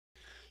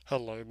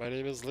Hello, my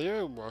name is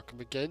Leo, and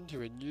welcome again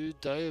to a new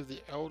day of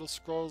the Elder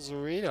Scrolls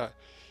Arena.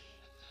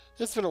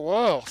 It's been a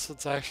while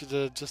since I actually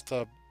did just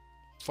a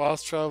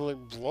fast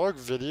traveling blog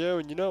video,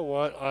 and you know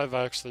what? I've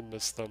actually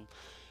missed them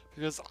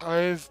because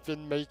I've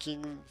been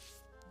making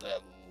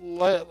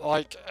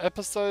like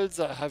episodes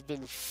that have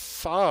been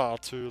far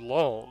too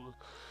long.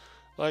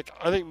 Like,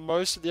 I think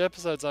most of the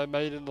episodes I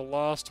made in the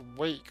last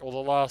week, or the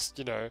last,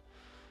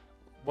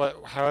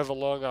 however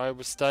long I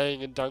was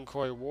staying in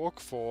Duncoy Walk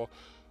for,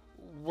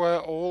 were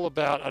all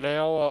about an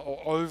hour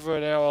or over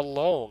an hour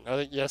long. I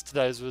think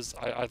yesterday's was,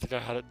 I think I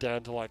had it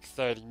down to like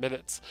 30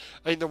 minutes.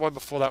 I think the one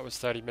before that was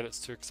 30 minutes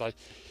too, because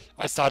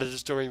I started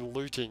just doing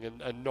looting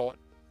and not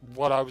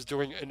what I was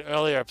doing in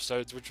earlier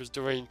episodes, which was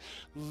doing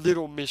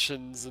little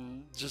missions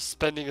and just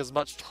spending as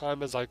much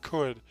time as I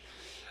could.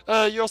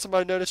 You also might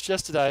have noticed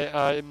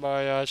yesterday in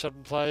my Shut Up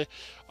and Play,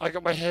 I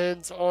got my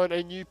hands on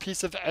a new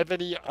piece of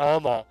ebony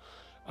armor.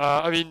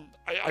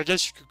 I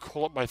guess you could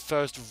call it my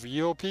first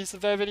real piece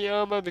of ebony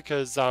armor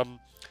because,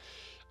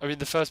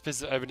 the first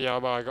piece of ebony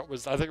armor I got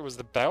was, I think it was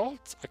the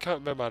belt? I can't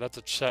remember, I'd have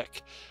to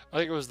check. I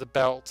think it was the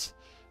belt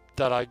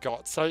that I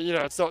got. So,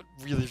 it's not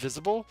really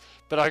visible,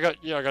 but I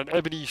got an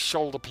ebony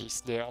shoulder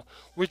piece now,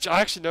 which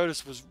I actually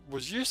noticed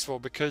was useful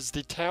because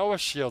the tower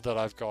shield that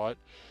I've got,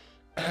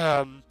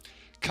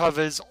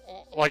 covers,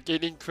 like,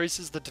 it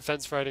increases the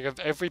defense rating of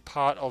every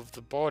part of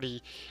the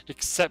body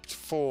except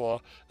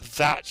for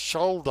that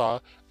shoulder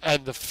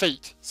and the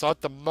feet. So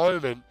at the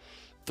moment,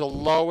 the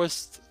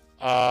lowest,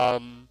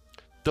 the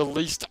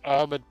least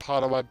armored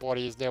part of my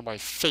body is now my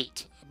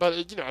feet. But,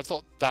 it's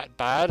not that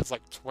bad. It's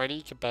like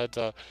 20 compared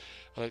to,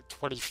 I think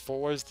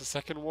 24 is the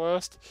second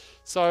worst.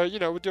 So,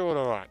 we're doing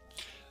alright.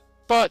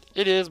 But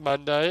it is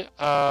Monday.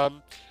 What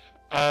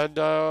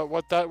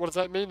does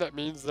that mean? That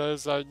means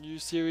there's a new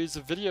series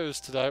of videos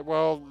today.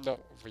 Well, not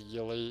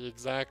really,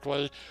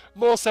 exactly.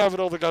 More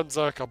Salvador the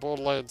Gunzerker,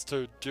 Borderlands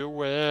 2,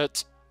 do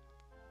it!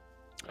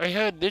 I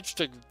heard an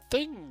interesting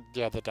thing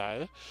the other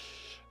day,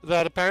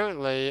 that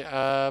apparently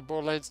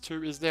Borderlands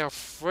 2 is now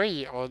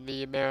free on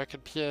the American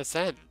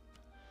PSN.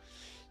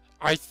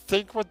 I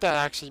think what that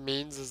actually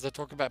means is they're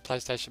talking about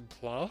PlayStation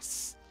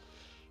Plus.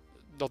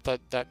 Not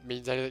that that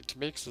means anything to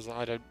me, because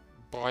I don't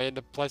buy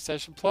into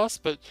PlayStation Plus,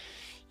 but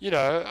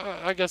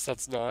I guess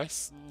that's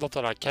nice. Not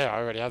that I care, I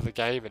already have the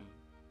game and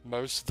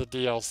most of the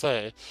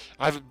DLC.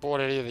 I haven't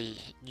bought any of the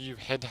new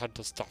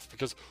Headhunter stuff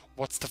because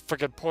what's the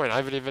friggin' point? I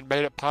haven't even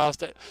made it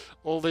past it.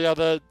 All the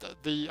other,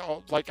 I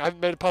haven't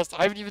made it past,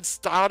 I haven't even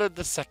started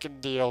the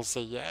second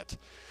DLC yet.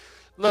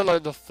 Let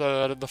alone the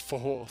third and the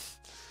fourth.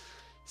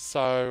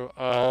 So,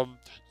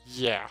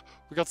 yeah,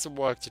 we got some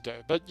work to do.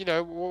 But,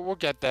 we'll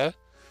get there.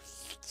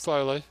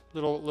 Slowly,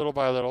 little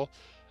by little.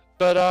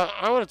 But,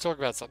 I want to talk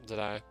about something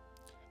today.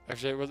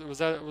 Actually,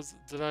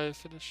 did I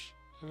finish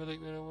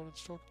everything that I wanted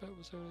to talk about?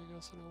 Was there anything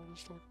else that I wanted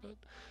to talk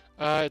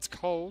about? It's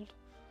cold.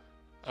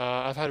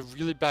 I've had a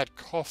really bad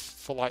cough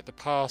for like the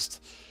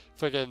past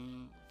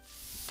friggin'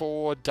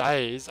 4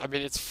 days. I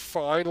mean, it's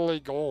finally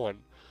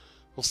gone.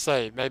 We'll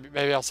see.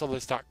 Maybe I'll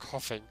suddenly start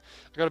coughing.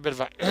 I got a bit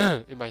of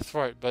a in my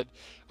throat, but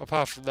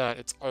apart from that,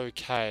 it's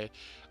okay.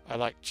 I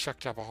like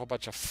chucked up a whole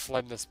bunch of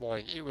phlegm this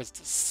morning. It was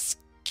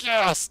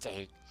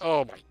disgusting.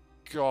 Oh my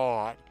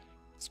god.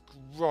 It's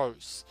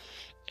gross.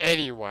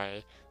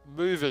 Anyway,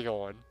 moving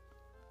on.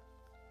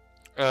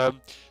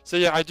 So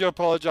yeah, I do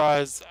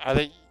apologize. I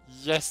think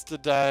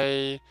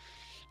yesterday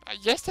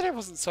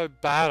wasn't so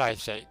bad, I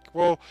think.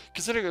 Well,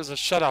 considering it was a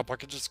shut up, I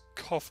could just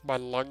cough my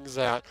lungs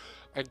out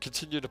and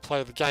continue to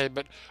play the game.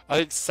 But I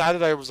think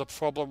Saturday was a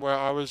problem where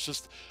I was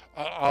just,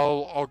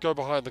 I'll go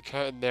behind the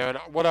curtain there, and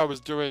what I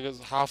was doing is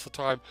half the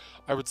time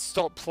I would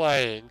stop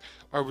playing,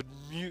 I would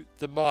mute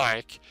the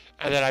mic,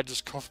 and then I'd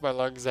just cough my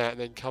lungs out and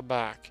then come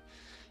back.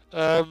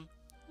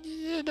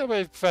 Yeah, not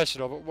very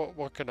professional, but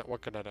what can I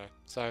do?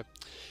 So,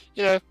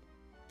 what are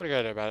you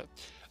gonna do about it?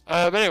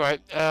 But anyway,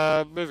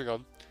 moving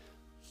on.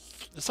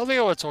 There's something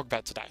I want to talk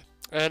about today,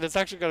 and it's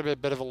actually going to be a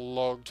bit of a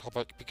long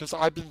topic because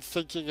I've been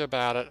thinking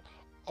about it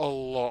a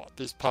lot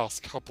these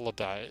past couple of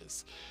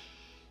days.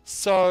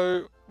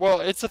 So,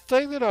 well, it's a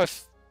thing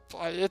that's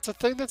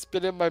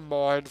been in my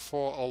mind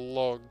for a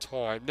long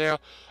time. Now,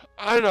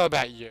 I don't know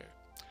about you,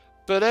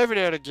 but every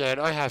now and again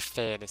I have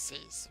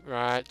fantasies,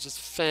 right? Just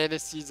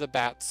fantasies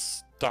about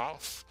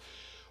stuff.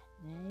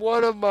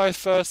 One of my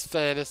first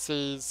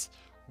fantasies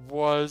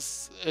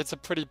was, it's a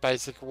pretty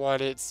basic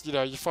one. It's,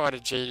 you find a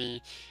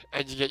genie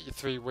and you get your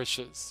 3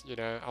 wishes,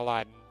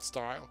 Aladdin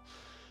style.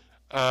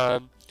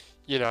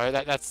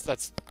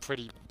 That's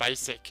pretty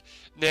basic.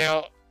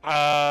 Now,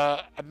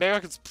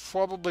 Americans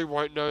probably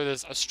won't know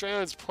this.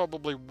 Australians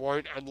probably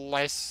won't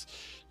unless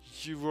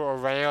you were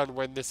around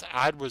when this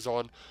ad was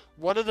on.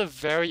 One of the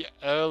very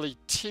early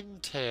Tim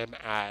Tam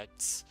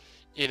ads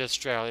in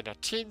Australia. Now,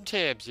 Tim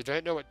Tams, you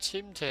don't know what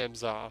Tim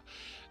Tams are.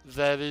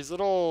 They're these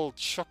little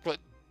chocolate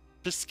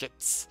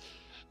biscuits.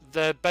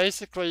 They're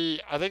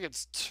basically, I think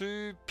it's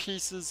 2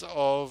 pieces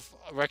of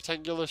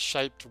rectangular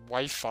shaped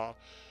wafer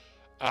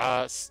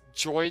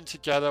joined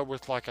together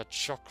with like a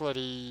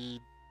chocolatey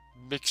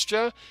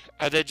mixture,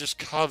 and they're just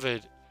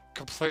covered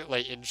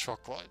completely in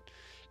chocolate.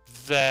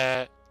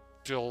 They're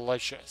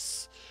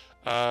delicious.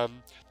 They're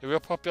real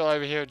popular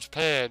over here in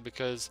Japan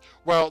because,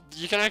 well,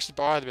 you can actually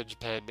buy them in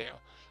Japan now.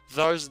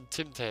 Those and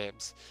Tim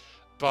Tams.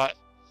 But,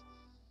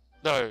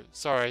 no,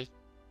 sorry.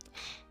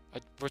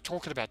 We're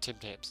talking about Tim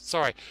Tams.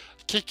 Sorry.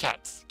 Kit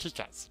Kats. Kit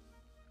Kats.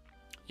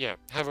 Yeah,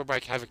 have a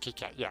break, have a Kit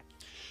Kat, yeah.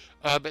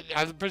 But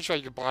I'm pretty sure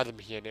you can buy them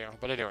here now.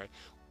 But anyway,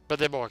 but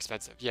they're more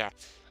expensive, yeah.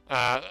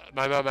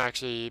 My mum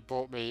actually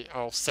bought me,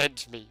 or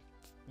sent me,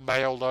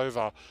 mailed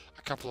over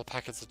a couple of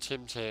packets of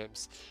Tim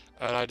Tams.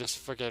 And I just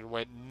friggin'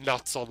 went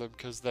nuts on them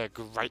because they're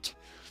great.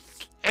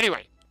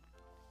 Anyway,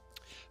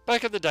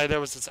 back in the day there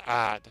was this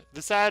ad.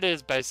 This ad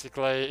is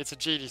basically, it's a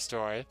genie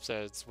story,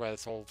 so it's where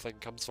this whole thing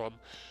comes from.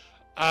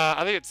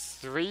 I think it's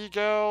three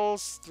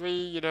girls,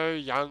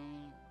 young,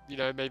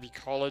 maybe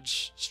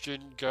college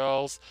student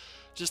girls,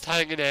 just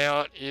hanging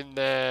out in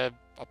their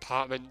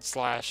apartment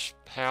slash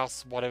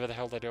house, whatever the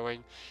hell they're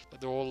doing,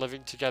 that they're all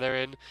living together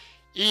in,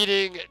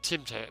 eating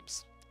Tim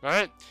Tams,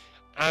 right?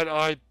 And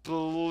I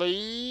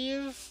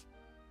believe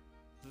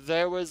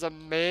there was a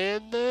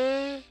man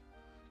there,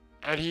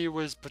 and he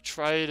was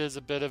portrayed as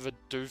a bit of a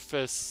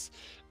doofus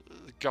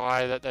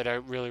guy that they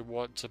don't really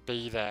want to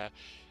be there.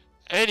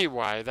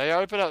 Anyway, they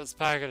open up this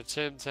packet of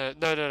Tim Tams.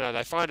 No,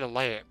 they find a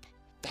lamp.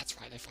 That's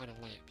right, they find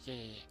a lamp.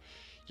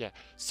 Yeah.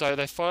 So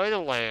they find a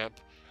lamp,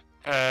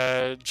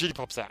 and Ginny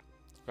pops out,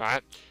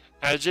 right?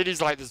 And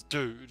Ginny's like this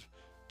dude,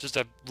 just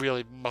a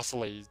really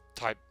muscly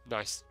type,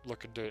 nice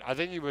looking dude. I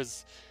think he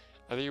was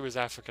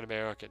African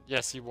American.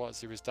 Yes, he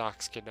was. He was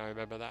dark skinned. I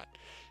remember that,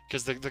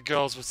 because the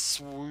girls were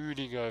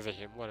swooning over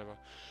him. Whatever.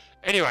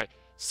 Anyway,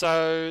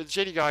 so the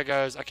genie guy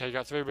goes, "Okay, you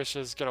got 3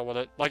 wishes. Get on with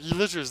it." Like, he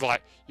literally is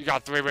like, "You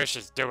got 3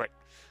 wishes. Do it."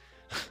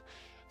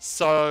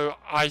 So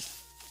I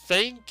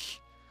think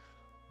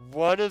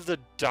one of the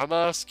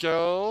dumbass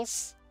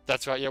girls.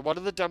 That's right. Yeah, one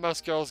of the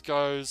dumbass girls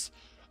goes,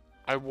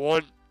 "I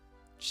want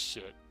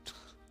shit.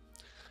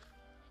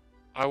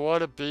 I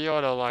want to be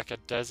on a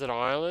desert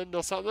island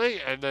or something,"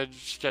 and then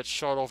she gets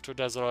shot off to a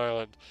desert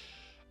island.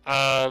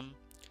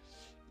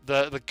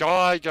 The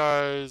guy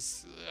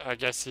goes, I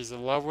guess he's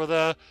in love with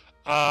her.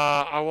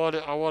 I want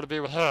to be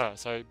with her.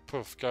 So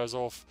poof, goes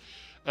off,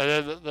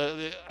 and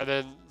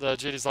then the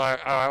genie's like,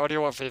 "All right, what do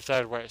you want for your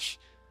 3rd wish?"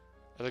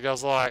 And the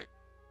girl's like,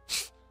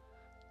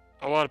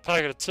 "I want a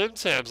packet of Tim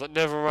Tams that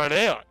never run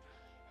out."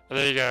 And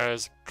then he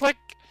goes, click,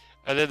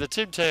 and then the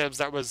Tim Tams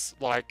that was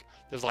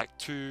there's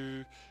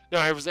 2.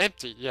 No, it was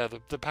empty. Yeah,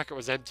 the packet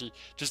was empty.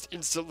 Just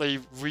instantly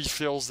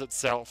refills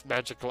itself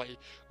magically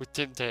with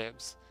Tim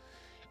Tams.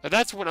 And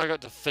that's when I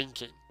got to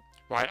thinking,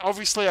 right?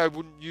 Obviously, I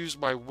wouldn't use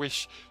my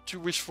wish to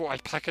wish for a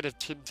packet of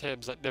Tim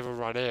Tams that never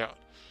run out.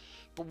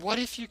 But what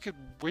if you could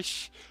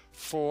wish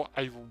for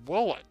a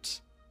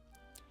wallet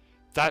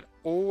that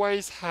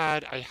always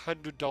had a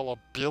 $100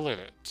 bill in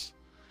it?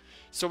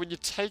 So when you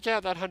take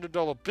out that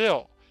 $100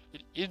 bill,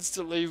 it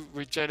instantly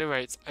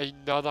regenerates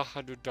another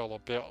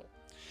 $100 bill.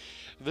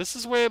 This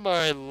is where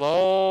my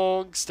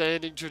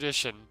long-standing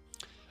tradition,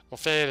 or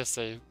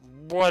fantasy,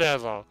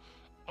 whatever,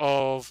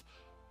 of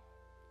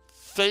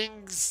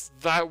things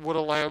that would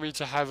allow me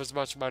to have as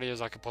much money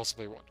as I could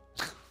possibly want.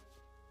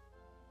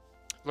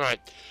 Right,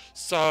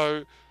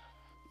 so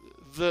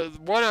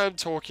what I'm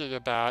talking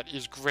about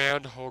is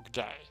Groundhog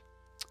Day.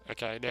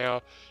 Okay,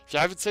 now, if you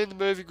haven't seen the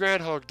movie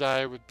Groundhog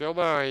Day with Bill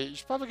Murray, you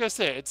should probably go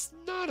see it. It's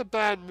not a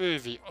bad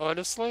movie,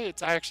 honestly.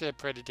 It's actually a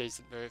pretty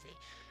decent movie.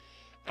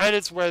 And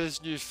it's where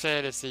this new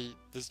fantasy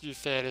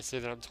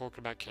that I'm talking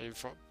about came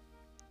from.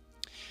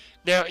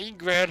 Now, in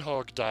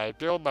Groundhog Day,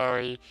 Bill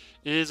Murray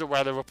is a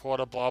weather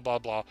reporter, blah, blah,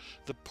 blah.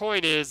 The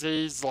point is,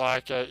 he's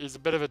a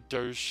bit of a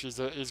douche.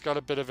 He's got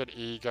a bit of an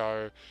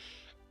ego.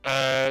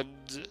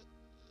 And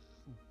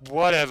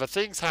whatever,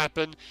 things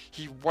happen.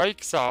 He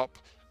wakes up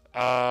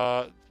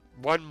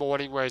one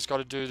morning where he's got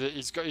to do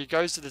he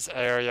goes to this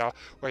area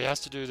where he has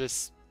to do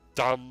this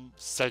dumb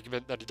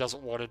segment that he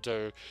doesn't want to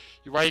do.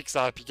 He wakes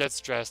up, he gets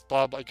dressed,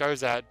 blah blah,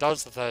 goes out,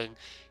 does the thing,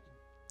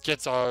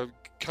 gets home,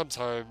 comes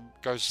home,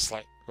 goes to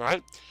sleep,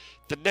 right?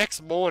 The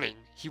next morning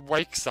he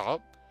wakes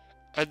up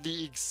and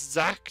the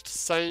exact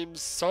same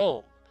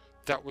song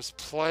that was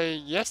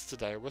playing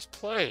yesterday was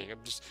playing. I'm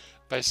just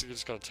basically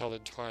just going to tell the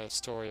entire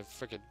story of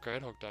friggin'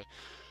 Groundhog Day.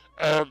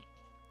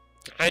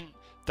 And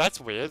that's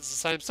weird, it's the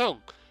same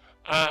song.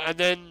 And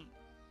then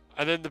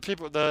the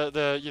people, the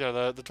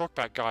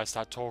talkback guys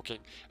start talking,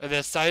 and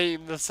they're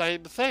saying the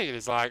same thing.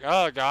 It's like,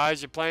 "Oh,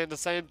 guys, you're playing the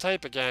same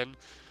tape again,"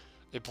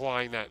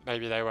 implying that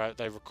maybe they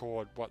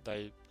record what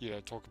they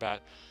talk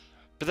about.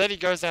 But then he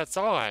goes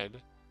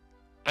outside,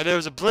 and there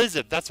was a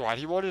blizzard. That's right.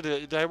 They wanted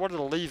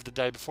to leave the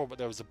day before, but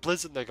there was a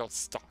blizzard, and they got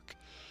stuck.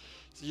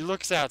 So he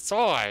looks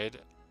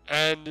outside,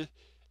 and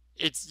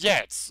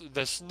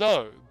there's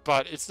snow,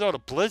 but it's not a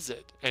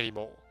blizzard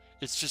anymore.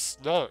 It's just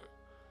snow.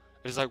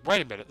 And he's like,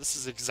 "Wait a minute, this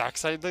is the exact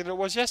same thing that it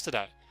was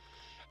yesterday."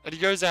 And he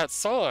goes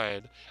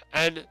outside,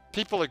 and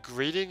people are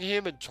greeting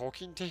him and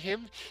talking to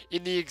him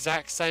in the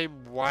exact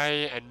same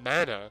way and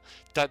manner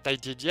that they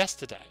did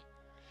yesterday.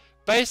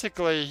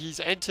 Basically, he's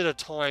entered a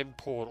time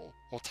portal,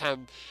 or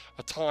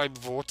a time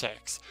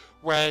vortex,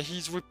 where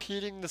he's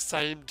repeating the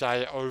same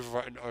day over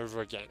and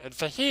over again. And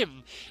for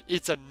him,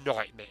 it's a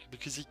nightmare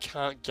because he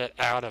can't get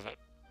out of it.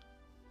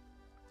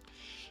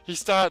 He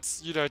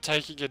starts,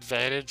 taking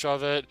advantage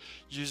of it,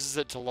 uses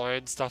it to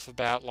learn stuff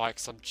about, like,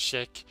 some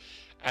chick,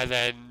 and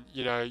then,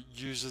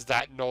 uses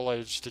that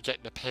knowledge to get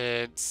in the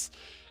pants.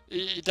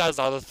 He does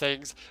other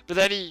things, but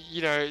then he,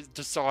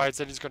 decides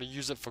that he's going to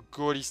use it for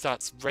good. He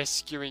starts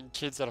rescuing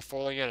kids that are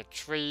falling out of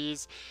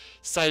trees,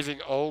 saving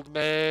Old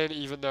Man,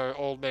 even though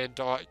Old Man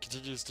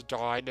continues to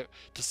die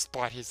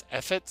despite his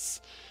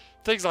efforts.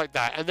 Things like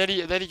that. And then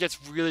he gets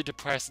really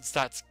depressed and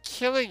starts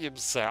killing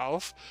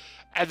himself,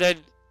 and then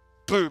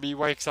boom, he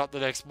wakes up the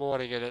next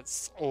morning and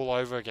it's all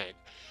over again.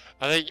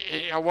 I think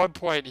at one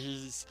point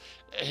he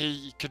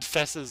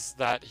confesses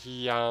that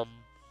he's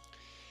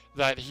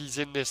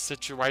in this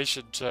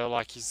situation to,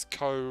 like, his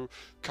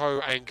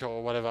co-anchor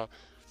or whatever,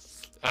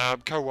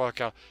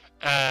 co-worker,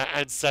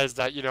 and says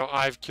that,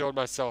 I've killed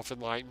myself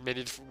in, like,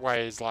 many different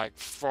ways, like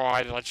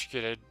fried,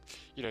 electrocuted,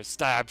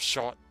 stabbed,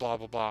 shot, blah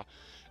blah blah,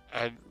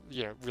 and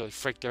really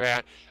freaked her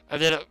out. And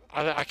then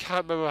I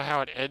can't remember how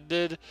it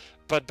ended,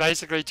 but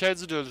basically he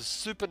turns into a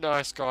super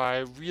nice guy,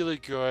 really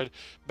good,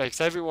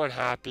 makes everyone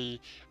happy,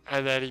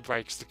 and then he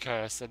breaks the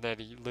curse, and then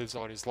he lives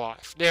on his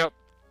life. Now,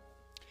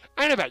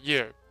 I don't know about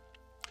you,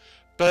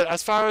 but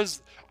as far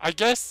as, I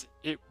guess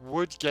it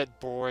would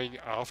get boring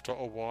after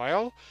a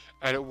while,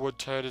 and it would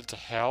turn into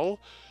hell.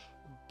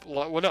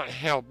 Well, not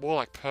hell, more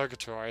like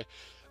purgatory.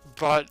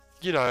 But,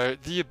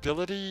 the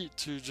ability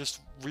to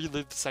just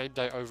relive the same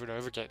day over and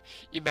over again.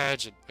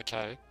 Imagine,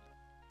 okay?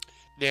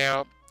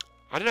 Now,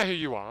 I don't know who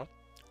you are.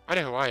 I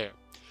know who I am.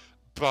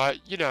 But,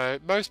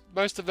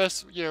 most of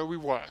us, we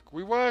work.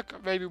 We work,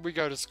 maybe we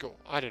go to school.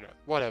 I don't know,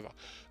 whatever.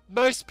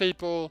 Most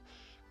people,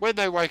 when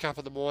they wake up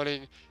in the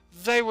morning,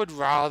 they would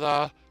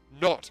rather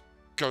not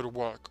go to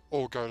work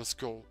or go to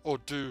school or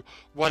do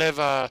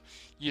whatever,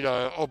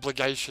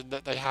 obligation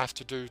that they have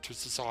to do to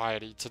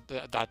society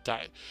that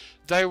day.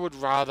 They would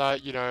rather,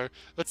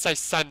 let's say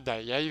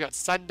Sunday, yeah? You got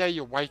Sunday,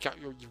 you wake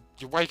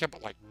up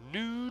at like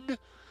noon,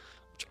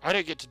 which I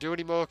don't get to do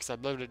anymore because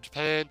I'm living in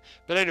Japan.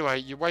 But anyway,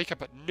 you wake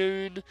up at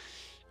noon,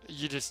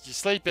 you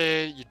sleep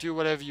in, you do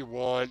whatever you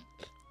want,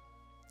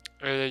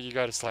 and then you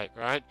go to sleep,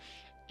 right?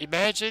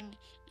 Imagine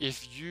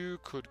if you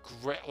could,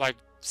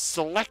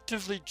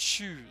 selectively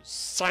choose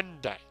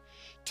Sunday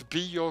to be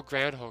your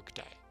Groundhog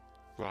Day,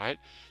 right?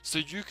 So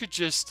you could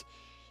just,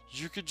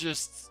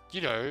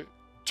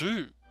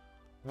 do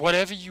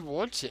whatever you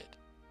wanted.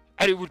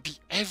 And it would be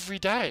every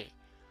day.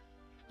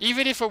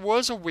 Even if it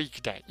was a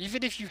weekday,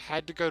 even if you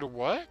had to go to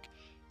work,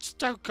 just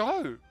don't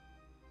go.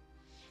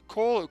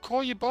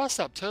 Call your boss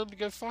up, tell him to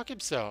go fuck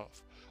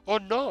himself. Or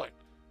not.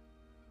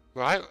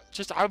 Right?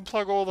 Just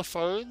unplug all the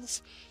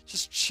phones,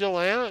 just chill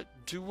out,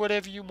 do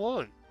whatever you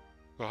want.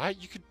 Right?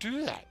 You could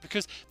do that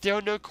because there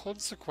are no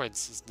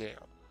consequences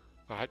now.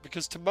 Right?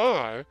 Because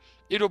tomorrow,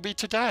 it'll be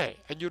today,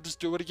 and you'll just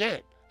do it again,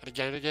 and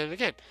again, and again, and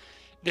again.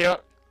 Now,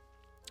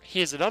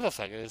 here's another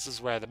thing, and this is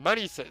where the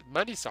money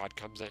side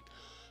comes in.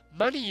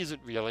 Money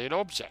isn't really an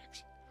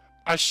object.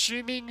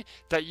 Assuming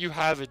that you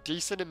have a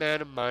decent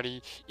amount of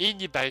money in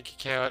your bank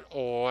account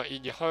or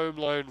in your home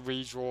loan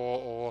redraw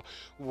or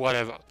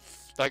whatever.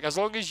 Like, as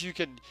long as you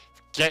can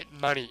get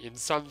money in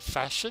some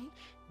fashion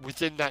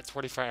within that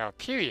 24-hour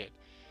period,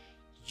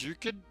 you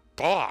could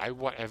buy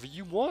whatever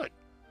you want.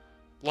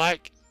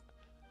 Like,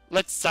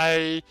 let's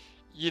say,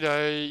 you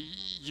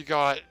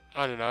got,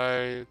 I don't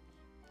know,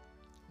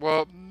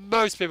 well,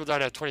 most people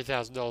don't have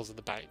 $20,000 in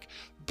the bank.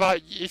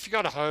 But if you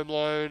got a home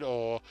loan,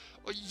 or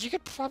you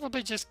could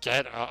probably just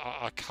get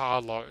a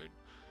car loan,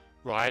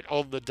 right,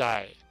 on the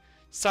day.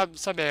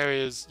 Some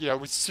areas,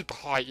 with super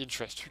high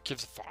interest, who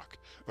gives a fuck,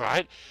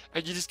 right?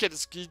 And you just get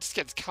this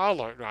car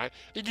loan, right?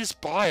 And you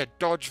just buy a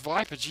Dodge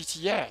Viper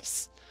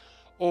GTS.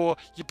 Or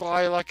you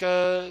buy like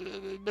a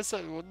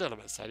Mercedes, well, not a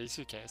Mercedes,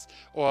 who cares?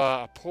 Or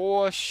a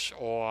Porsche,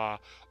 or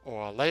a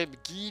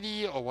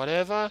Lamborghini, or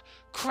whatever.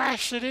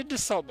 Crash it into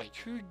something.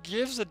 Who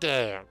gives a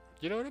damn?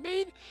 You know what I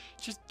mean?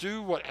 Just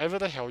do whatever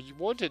the hell you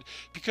wanted.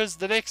 Because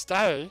the next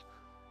day,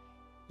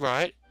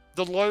 right,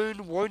 the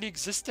loan won't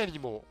exist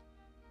anymore.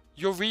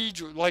 Your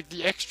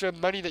the extra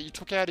money that you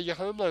took out of your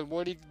home loan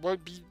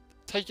won't be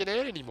taken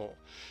out anymore.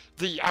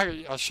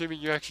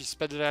 Assuming you actually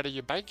spend it out of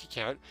your bank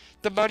account,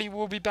 the money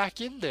will be back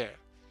in there.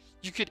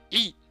 You could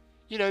eat,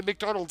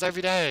 McDonald's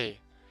every day.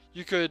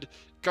 You could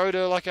go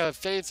to like a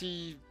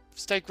fancy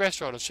steak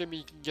restaurant, assuming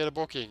you can get a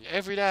booking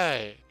every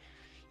day.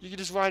 You could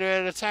just ride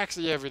around in a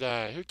taxi every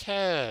day. Who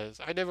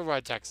cares? I never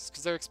ride taxis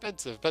because they're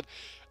expensive. But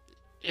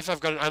if I've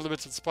got an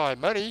unlimited supply of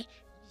money,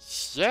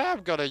 yeah,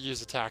 I'm gonna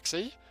use a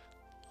taxi.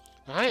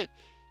 Right?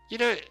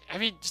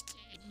 Just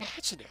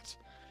imagine it.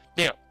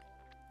 Now,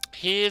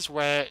 here's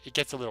where it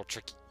gets a little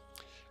tricky.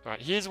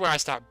 Right, here's where I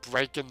start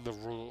breaking the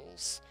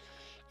rules.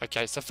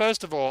 Okay, so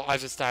first of all,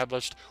 I've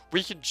established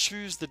we can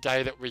choose the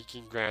day that we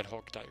can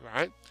Groundhog Day,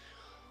 right?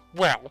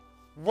 Well,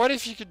 what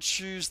if you could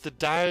choose the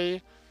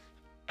day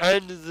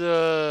and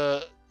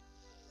the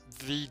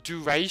the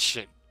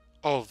duration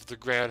of the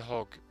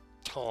groundhog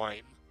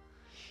time.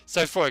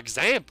 So for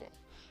example,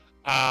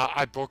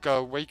 I book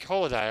a week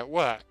holiday at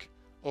work,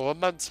 or a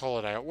month's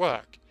holiday at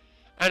work,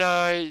 and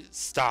I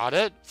start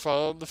it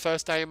from the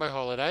first day of my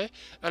holiday,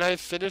 and I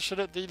finish it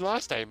at the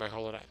last day of my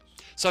holiday.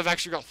 So I've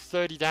actually got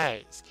 30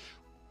 days.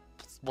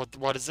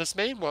 What does this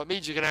mean? Well, it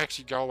means you can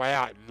actually go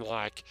out and,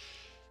 like,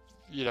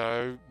 you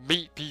know,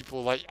 meet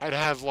people, like, and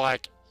have,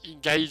 like,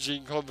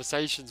 engaging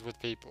conversations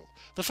with people.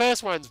 The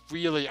first one's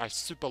really a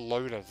super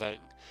loner thing,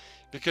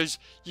 because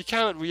you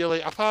can't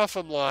really, apart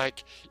from,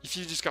 like, if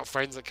you just got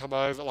friends that come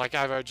over, like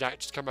Avo and Jack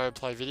just come over and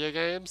play video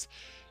games,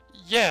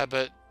 yeah,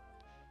 but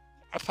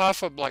apart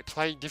from, like,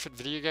 playing different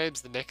video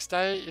games the next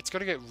day, it's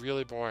gonna get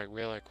really boring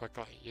really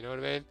quickly, you know what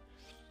I mean?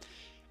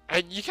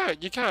 And you can't,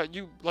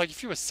 like,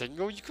 if you were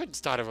single, you couldn't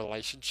start a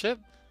relationship,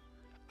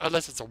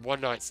 unless it's a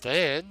one-night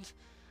stand,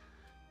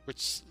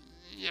 which,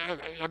 yeah,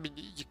 I mean,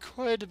 you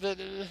could, but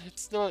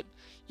it's not,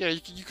 you know,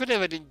 you couldn't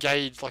have an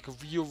engaged, like, a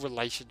real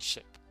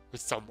relationship with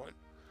someone,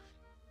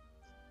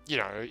 you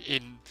know,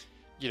 in,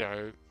 you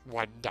know,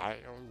 one day,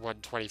 or one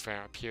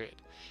 24-hour period.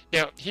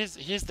 Now, here's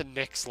the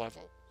next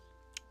level,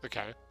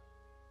 okay?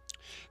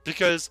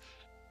 Because,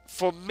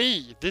 for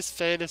me, this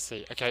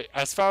fantasy, okay,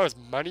 as far as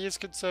money is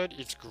concerned,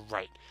 it's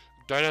great.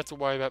 Don't have to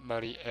worry about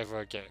money ever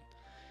again.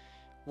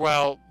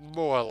 Well,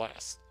 more or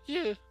less.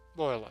 Yeah,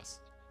 more or less.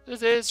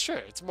 It's true.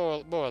 It's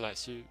more or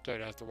less. You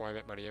don't have to worry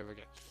about money ever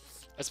again.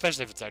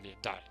 Especially if it's only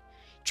a day.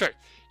 True.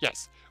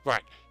 Yes.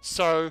 Right.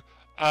 So,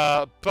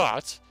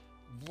 but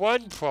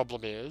one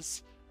problem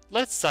is,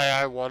 let's say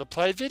I want to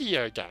play a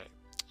video game.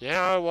 Yeah,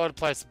 I want to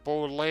play some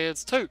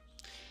Borderlands 2.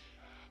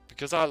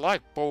 Because I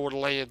like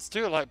Borderlands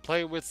 2. I like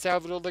playing with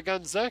Salvador the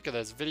Gunzerker.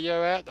 There's a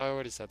video out. I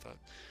already said that.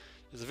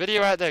 There's a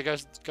video out there.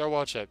 Go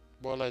watch it.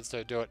 Borderlands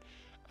 2. Do it.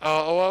 Or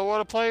I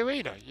want to play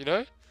Arena, you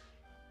know?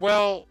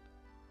 Well,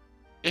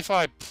 if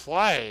I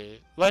play,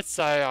 let's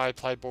say I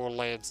play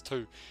Borderlands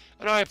 2,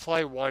 and I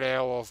play 1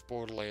 hour of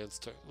Borderlands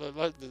 2.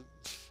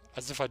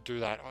 As if I'd do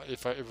that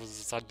if it was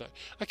a Sunday.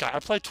 Okay, I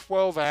play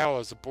 12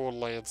 hours of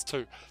Borderlands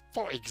 2,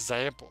 for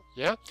example,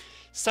 yeah?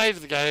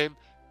 Save the game,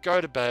 go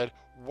to bed,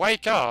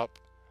 wake up,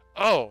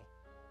 oh,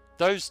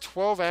 those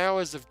 12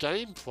 hours of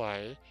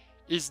gameplay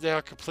is now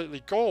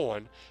completely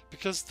gone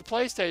because the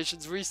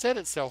PlayStation's reset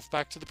itself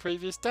back to the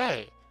previous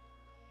day.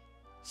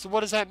 So what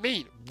does that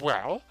mean?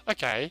 Well,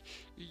 okay,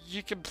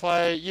 you can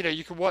play, you know,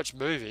 you can watch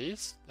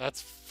movies.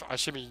 That's,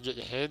 assuming you can get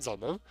your hands on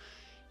them.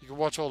 You can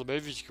watch all the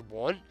movies you can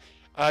want.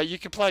 You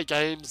can play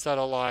games that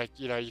are like,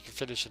 you know, you can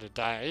finish in a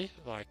day,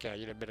 like,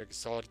 you know, Metal Gear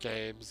Solid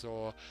games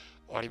or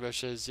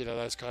Onimushes, you know,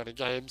 those kind of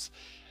games.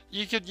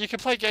 You can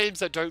play games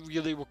that don't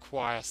really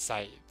require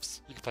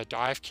saves. You can play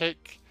Dive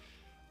Kick.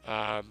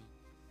 And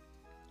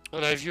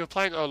if you were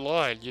playing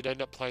online, you'd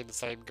end up playing the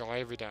same guy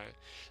every day.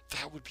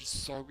 That would be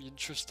so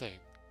interesting,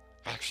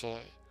 actually.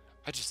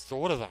 I just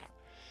thought of that.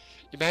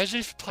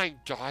 Imagine if you're playing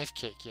Dive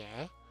Kick,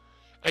 yeah?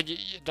 And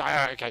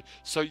okay,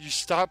 so you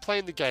start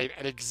playing the game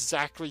at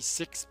exactly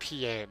 6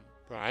 PM,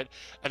 right?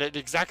 And at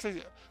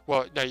exactly,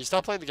 well, no, you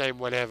start playing the game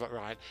whenever,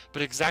 right?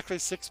 But exactly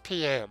 6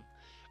 PM,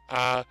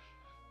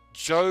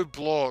 Joe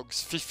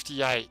Blogs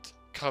 58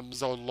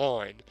 comes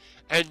online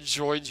and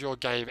joins your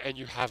game and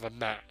you have a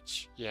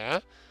match,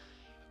 yeah?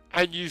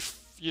 And you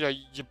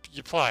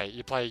play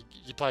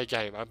a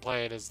game. I'm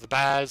playing as the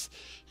Baz,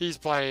 he's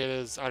playing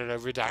as, I don't know,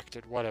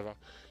 Redacted, whatever.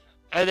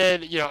 And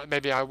then, you know,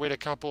 maybe I win a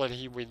couple and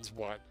he wins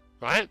one,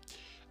 right?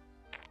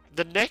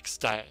 The next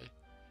day,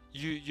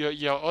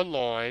 you're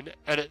online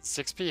and at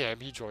 6 PM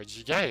he joins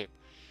your game.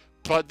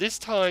 But this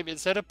time,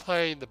 instead of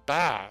playing the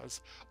Baz,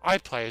 I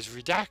play as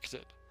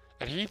Redacted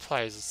and he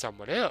plays as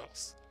someone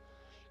else.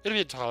 It'll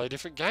be an entirely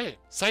different game.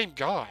 Same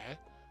guy.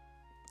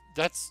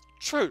 That's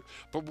true.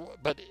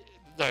 But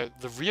no,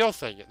 the real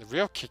thing, the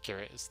real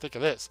kicker is, think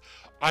of this.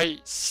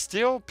 I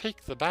still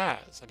pick the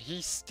Baz and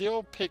he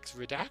still picks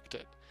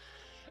Redacted.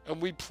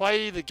 And we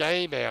play the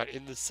game out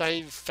in the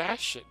same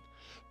fashion.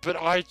 But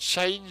I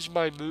change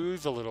my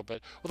move a little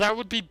bit. Well, that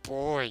would be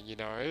boring, you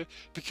know,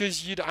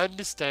 because you'd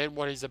understand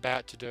what he's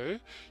about to do.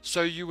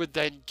 So you would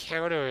then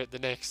counter it the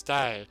next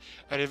day.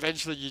 And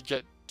eventually you'd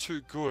get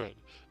too good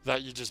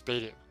that you just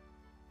beat him.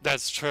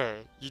 That's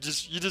true. You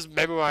just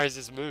memorize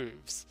his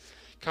moves.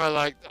 Kind of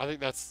like, I think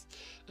that's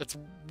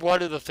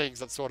one of the things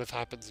that sort of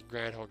happens in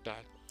Groundhog Day.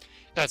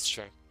 That's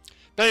true.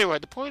 But anyway,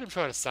 the point I'm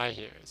trying to say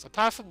here is,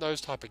 apart from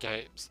those type of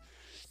games,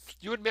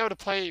 you wouldn't be able to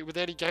play with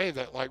any game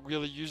that like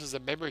really uses a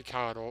memory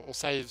card or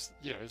saves,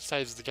 you know,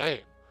 saves the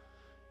game.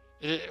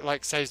 It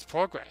like saves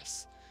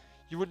progress.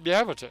 You wouldn't be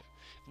able to.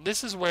 And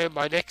this is where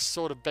my next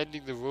sort of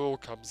bending the rule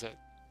comes in.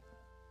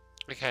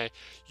 Okay,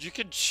 you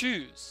can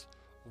choose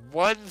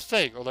one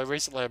thing, although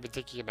recently I've been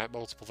thinking about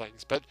multiple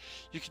things, but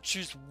you can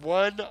choose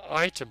one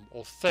item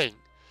or thing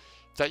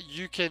that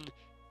you can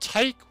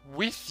take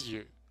with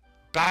you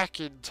back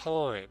in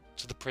time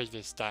to the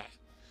previous day.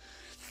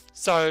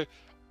 So,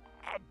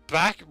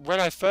 back when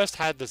I first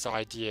had this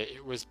idea,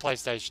 it was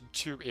PlayStation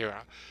 2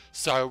 era.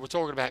 So we're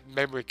talking about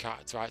memory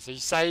cards, right? So you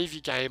save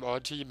your game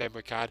onto your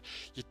memory card,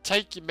 you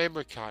take your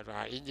memory card,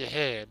 right, in your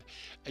hand,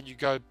 and you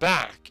go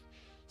back.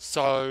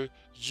 So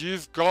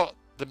you've got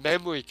the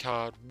memory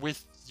card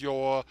with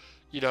your,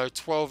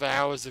 12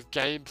 hours of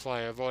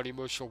gameplay of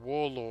Onimusha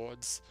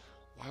Warlords.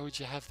 Why would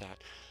you have that?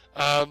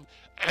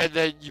 And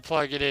then you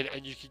plug it in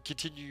and you can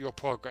continue your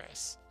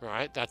progress,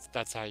 right?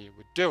 That's how you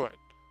would do it.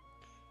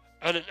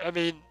 And I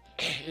mean,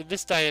 in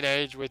this day and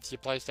age with your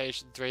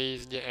PlayStation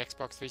 3s and your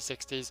Xbox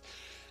 360s,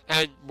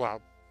 and,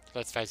 well,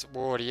 let's face it,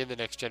 we're already in the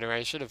next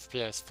generation of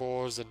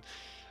PS4s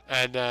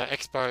and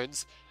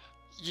Xbones,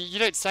 you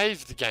don't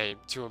save the game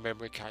to a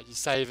memory card, you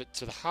save it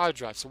to the hard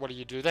drive. So what do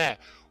you do there?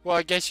 Well,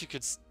 I guess you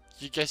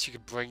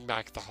could bring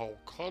back the whole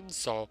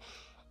console,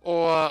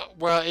 or,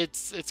 well,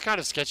 it's kind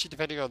of sketchy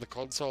depending on the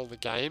console and the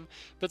game,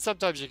 but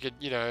sometimes you could,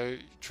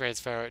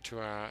 transfer it to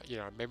a,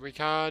 memory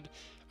card,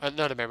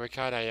 not a memory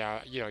card,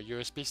 a,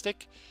 USB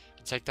stick,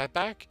 and take that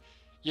back,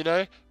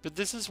 but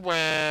this is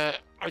where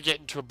I get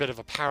into a bit of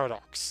a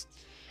paradox.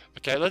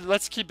 Okay,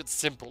 let's keep it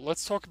simple.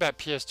 Let's talk about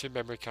PS2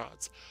 memory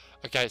cards.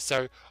 Okay,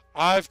 so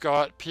I've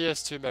got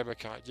PS2 memory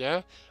card,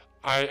 yeah?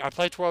 I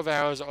play 12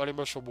 hours of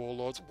Onimusha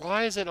Warlords.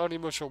 Why is it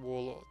Onimusha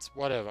Warlords?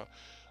 Whatever.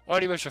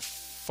 Onimusha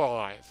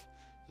 5.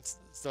 It's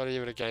not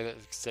even a game that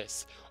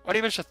exists.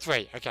 Onimusha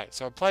 3. Okay,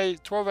 so I play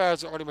 12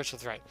 hours of Onimusha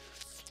 3.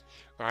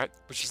 Right?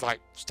 Which is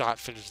like start,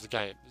 finish the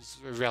game. It's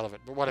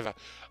irrelevant, but whatever.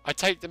 I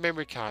take the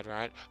memory card,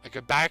 right? I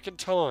go back in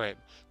time.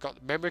 Got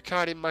the memory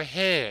card in my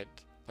hand.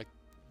 Like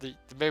the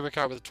memory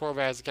card with the 12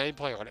 hours of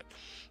gameplay on it.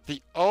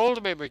 The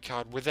old memory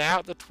card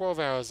without the 12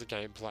 hours of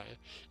gameplay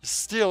is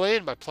still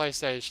in my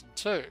PlayStation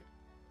 2.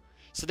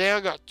 So now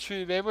I've got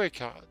two memory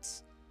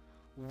cards.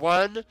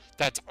 One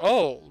that's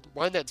old,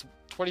 one that's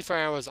 24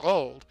 hours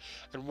old,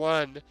 and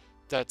one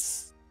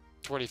that's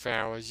 24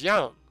 hours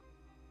young.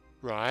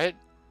 Right?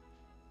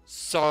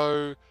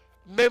 So,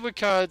 memory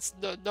cards,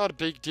 not a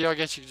big deal. I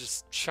guess you can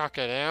just chuck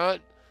it out,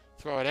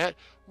 throw it out.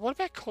 What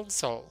about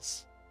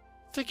consoles?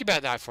 Think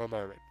about that for a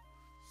moment.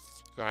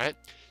 Right?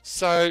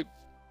 So,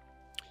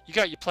 you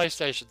got your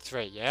PlayStation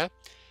 3, yeah?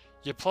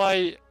 You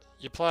play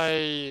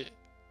 12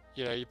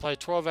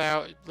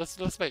 hours,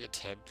 let's make it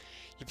 10.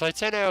 You play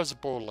 10 hours of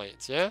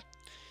Borderlands, yeah?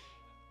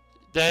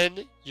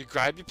 Then you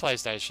grab your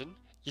PlayStation,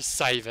 you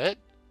save it,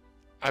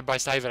 and by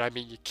save it I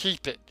mean you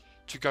keep it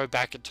to go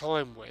back in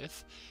time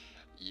with.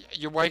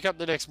 You wake up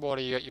the next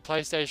morning, you got your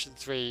PlayStation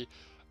 3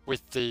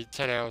 with the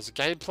 10 hours of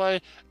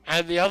gameplay,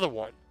 and the other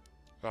one,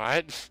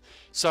 right?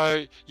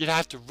 So you'd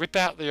have to rip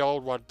out the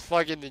old one,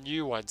 plug in the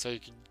new one so you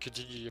can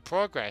continue your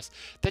progress.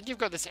 Then you've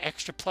got this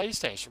extra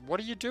PlayStation.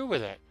 What do you do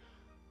with it?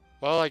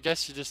 Well, I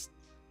guess you just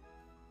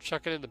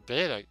chuck it in the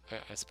bin,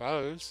 I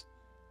suppose.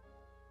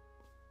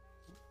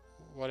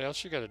 What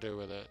else you gonna do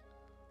with it?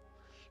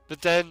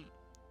 But then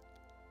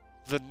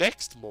the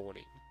next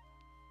morning,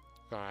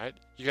 right,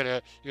 you're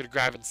gonna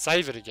grab and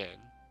save it again.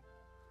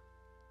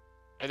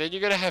 And then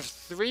you're gonna have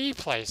 3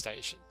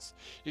 PlayStations.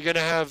 You're gonna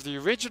have the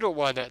original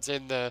one that's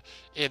in the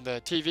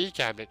TV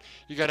cabinet.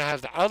 You're gonna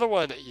have the other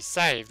one that you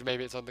saved,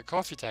 maybe it's on the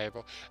coffee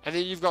table, and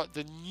then you've got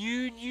the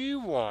new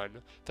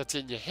one that's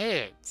in your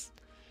hands.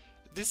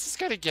 This is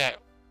gonna get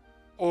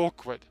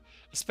awkward,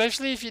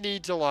 especially if you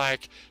need to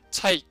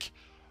take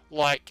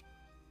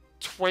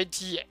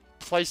 20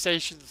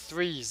 PlayStation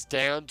 3s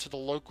down to the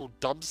local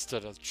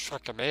dumpster to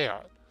chuck them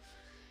out.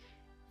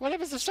 What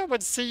happens if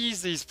someone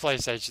sees these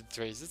PlayStation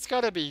 3s? It's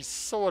going to be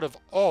sort of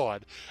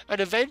odd.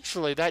 And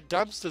eventually that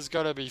dumpster's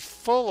going to be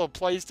full of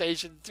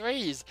PlayStation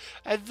 3s.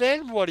 And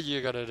then what are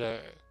you going to do?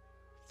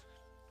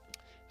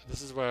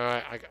 This is where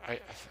I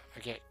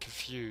get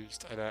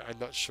confused. And I'm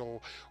not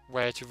sure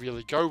where to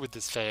really go with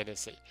this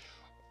fantasy.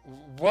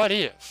 What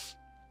if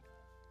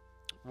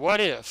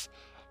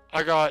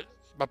I got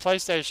my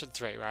PlayStation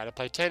 3, right? I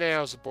play 10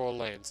 hours of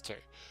Borderlands 2.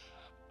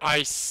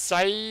 I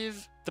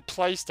save the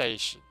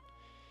PlayStation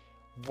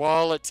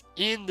while it's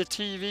in the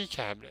TV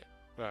cabinet,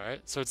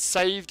 right? So it's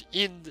saved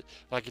in,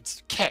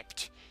 it's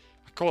kept.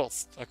 I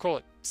call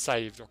it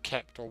saved or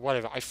kept or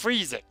whatever. I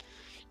freeze it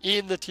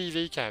in the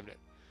TV cabinet.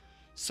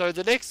 So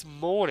the next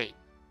morning,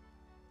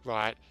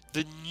 right,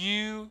 the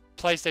new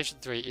PlayStation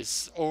 3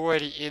 is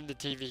already in the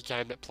TV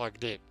cabinet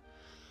plugged in.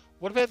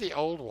 What about the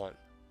old one?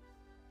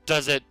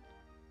 Do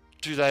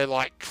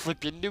they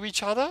clip into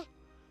each other?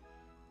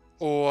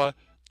 Or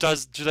do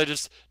they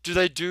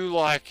do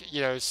what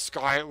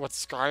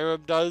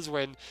Skyrim does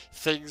when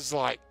things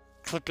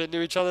clip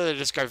into each other? They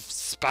just go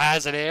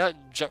spazzing out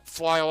and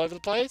fly all over the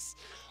place,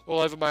 all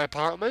over my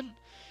apartment.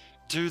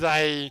 Does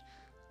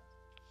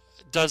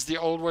the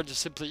old one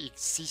just simply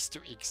cease to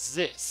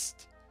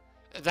exist?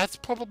 That's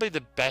probably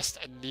the best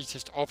and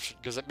neatest option,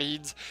 because it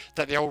means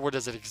that the old one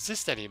doesn't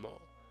exist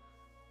anymore.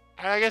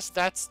 And I guess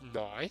that's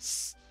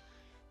nice.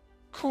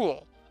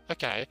 Cool.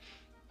 Okay.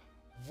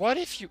 What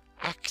if you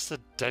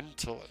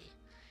accidentally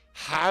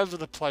have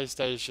the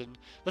PlayStation?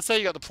 Let's say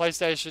you got the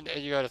PlayStation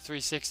and you got a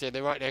 360 and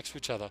they're right next to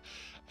each other.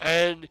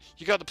 And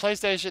you got the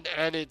PlayStation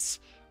and it's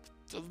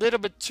a little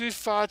bit too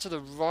far to the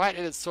right,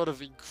 and it's sort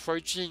of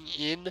encroaching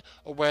in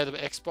where the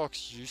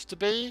Xbox used to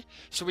be.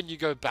 So when you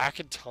go back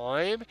in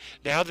time,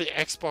 now the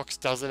Xbox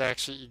doesn't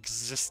actually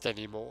exist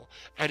anymore,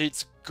 and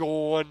it's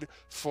gone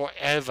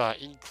forever,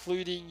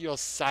 including your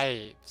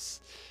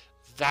saves.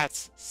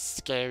 That's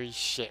scary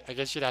shit. I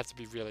guess you'd have to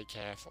be really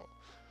careful.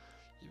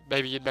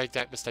 Maybe you'd make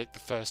that mistake the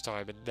first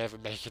time and never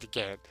make it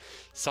again.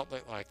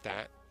 Something like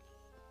that.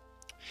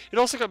 It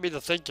also got me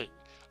to thinking.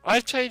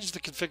 I've changed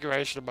the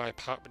configuration of my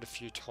apartment a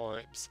few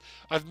times.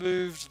 I've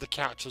moved the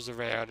couches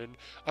around, and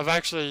I've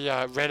actually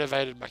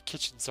renovated my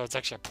kitchen so it's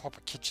actually a proper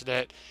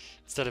kitchenette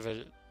instead of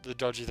the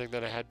dodgy thing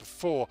that I had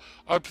before.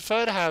 I would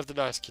prefer to have the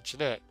nice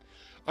kitchenette.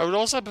 I would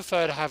also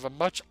prefer to have a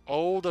much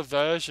older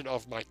version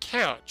of my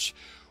couch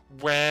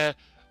where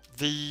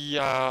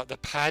the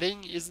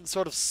padding isn't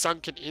sort of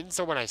sunken in,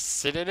 so when I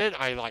sit in it,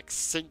 I like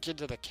sink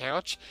into the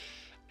couch,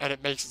 and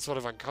it makes it sort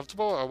of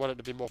uncomfortable. I want it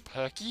to be more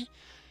perky.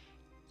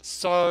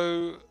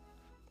 So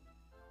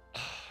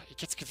it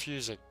gets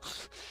confusing.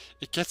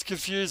 It gets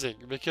confusing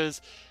because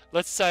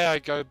let's say I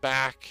go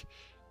back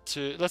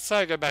 6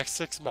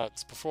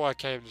 months before I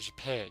came to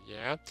Japan,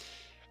 yeah?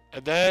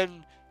 And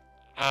then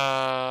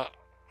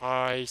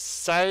I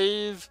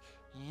save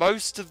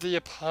most of the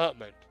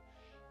apartment,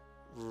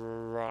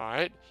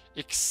 right?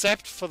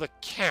 Except for the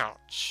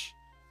couch,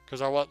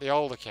 because I want the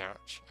older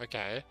couch,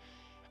 okay?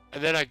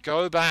 And then I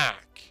go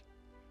back,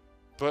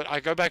 but I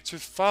go back too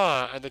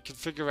far and the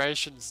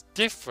configuration's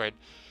different,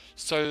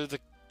 so the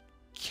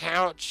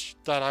couch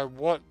that I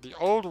want, the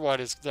old one,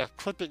 is now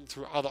clipping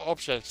through other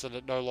objects and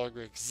it no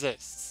longer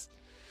exists.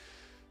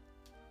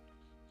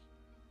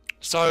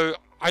 So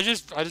I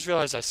just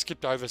realized I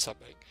skipped over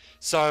something.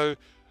 So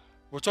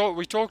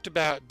we talked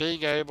about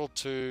being able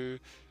to,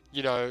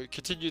 you know,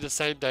 continue the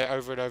same day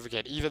over and over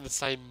again, even the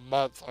same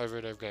month over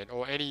and over again,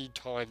 or any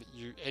time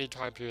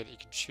period that you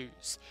can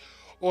choose.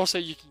 Also,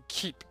 you can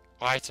keep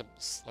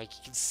items, like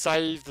you can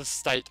save the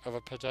state of a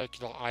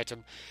particular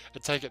item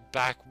and take it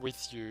back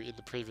with you in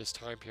the previous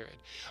time period.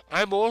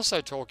 I'm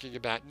also talking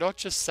about not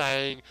just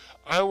saying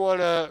I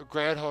want a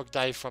Groundhog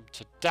Day from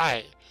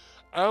today.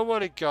 I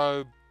want to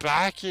go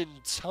back in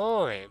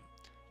time,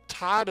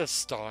 TARDIS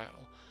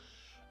style,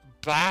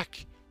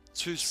 back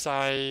to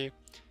say,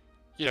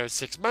 you know,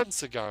 6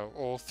 months ago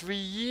or 3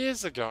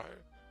 years ago,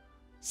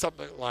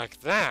 something like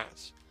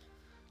that.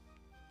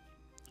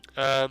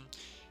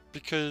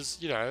 Because,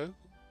 you know,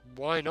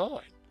 why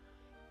not?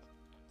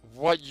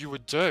 What you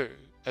would do,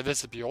 and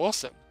this would be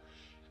awesome,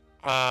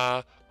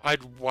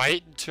 I'd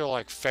wait until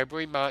like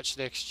February, March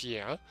next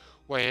year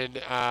when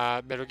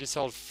Metal Gear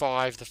Solid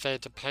 5 The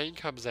Phantom Pain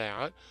comes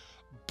out,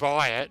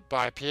 buy it,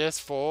 buy a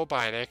PS4,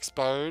 buy an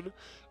Xbone,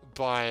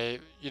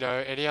 buy, you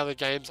know, any other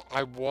games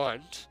I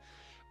want,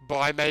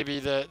 buy maybe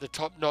the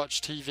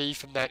top-notch TV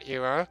from that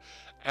era,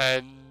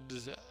 and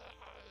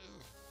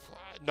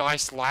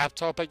nice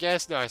laptop, I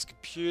guess, nice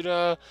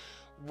computer,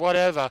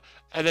 whatever,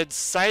 and then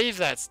save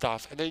that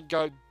stuff, and then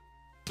go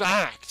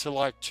back to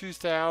like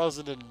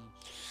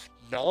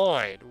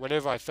 2009,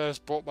 whenever I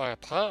first bought my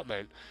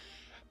apartment,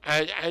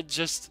 and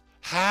just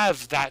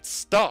have that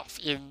stuff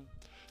in,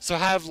 so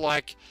have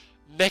like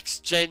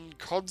next-gen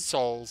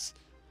consoles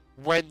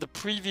when the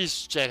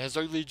previous gen has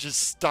only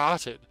just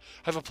started.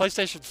 Have a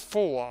PlayStation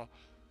 4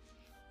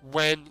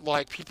 when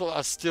like people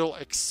are still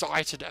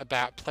excited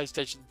about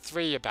PlayStation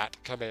 3 about to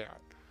come out.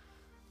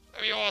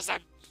 It'd be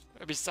awesome.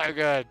 It'd be so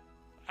good.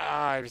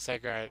 It'd be so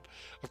great.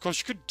 Of course,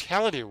 you couldn't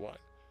tell anyone.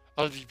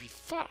 Otherwise, you'd be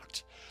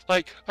fucked.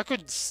 Like, I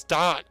couldn't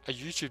start a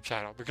YouTube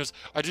channel because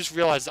I just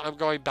realized that I'm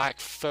going back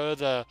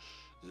further,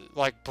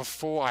 like,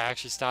 before I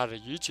actually started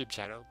a YouTube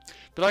channel.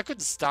 But I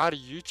couldn't start a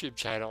YouTube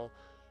channel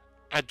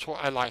and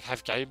like,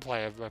 have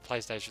gameplay of my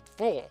PlayStation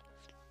 4.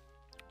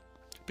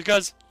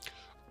 Because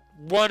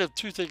one of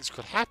two things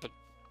could happen.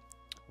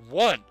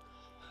 One,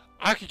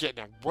 I could get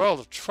in a world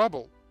of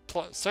trouble.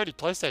 Sony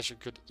PlayStation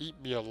could eat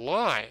me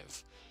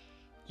alive.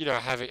 You know,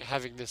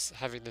 having this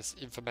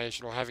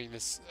information or having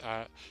this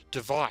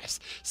device.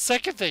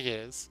 Second thing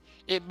is,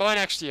 it might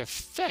actually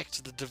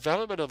affect the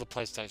development of the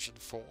PlayStation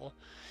 4,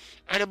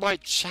 and it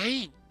might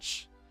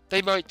change.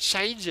 They might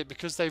change it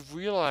because they've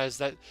realized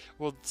that,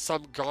 well,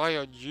 some guy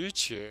on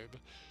YouTube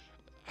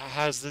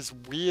has this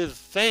weird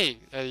thing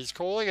and he's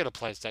calling it a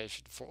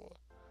PlayStation 4.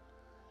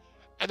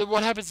 And then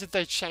what happens if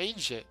they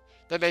change it?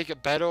 They make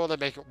it better or they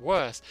make it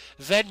worse.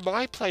 Then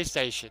my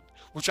PlayStation,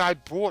 which I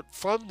bought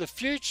from the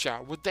future,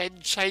 would then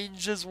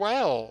change as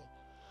well.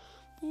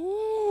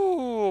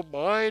 Ooh,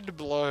 mind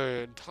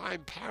blown.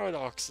 Time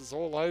paradoxes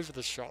all over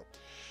the shop.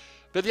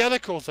 But the other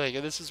cool thing,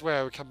 and this is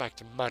where we come back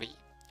to money,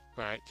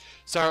 right?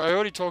 So I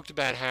already talked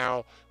about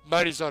how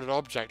money's not an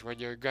object when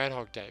you're in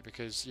Groundhog Day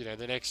because, you know,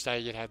 the next day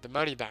you'd have the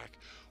money back.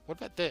 What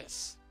about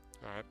this,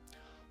 right?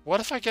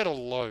 What if I get a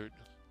loan?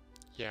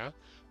 Yeah?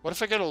 What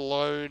if I get a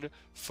loan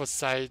for,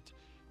 say,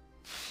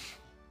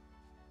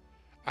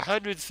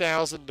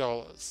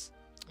 $100,000,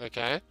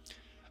 okay?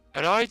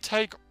 And I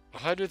take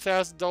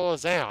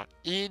 $100,000 out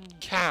in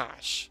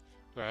cash,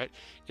 right?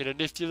 In a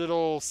nifty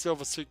little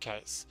silver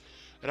suitcase.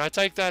 And I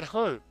take that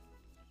home.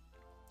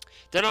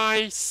 Then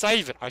I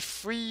save it. I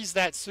freeze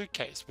that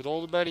suitcase with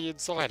all the money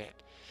inside it.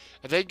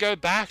 And then go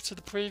back to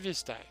the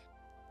previous day.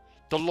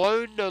 The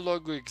loan no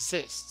longer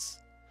exists.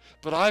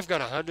 But I've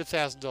got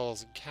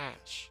 $100,000 in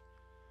cash.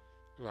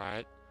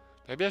 Right?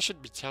 Maybe I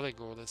shouldn't be telling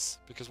all this.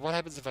 Because what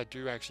happens if I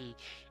do actually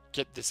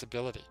get this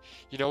ability?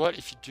 You know what?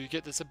 If you do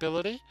get this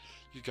ability,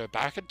 you go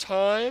back in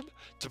time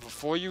to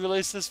before you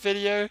release this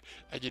video.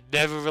 And you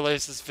never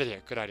release this video.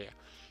 Good idea.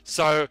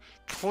 So,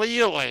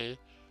 clearly,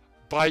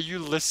 by you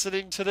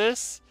listening to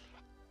this,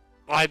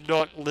 I'm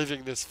not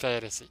living this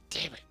fantasy.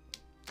 Damn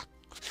it.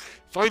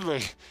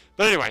 Finally.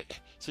 But anyway,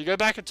 so you go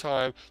back in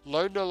time,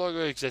 loan no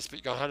longer exists, but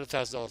you got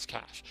 $100,000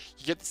 cash.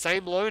 You get the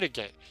same loan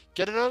again.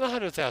 Get another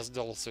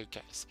 $100,000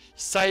 suitcase.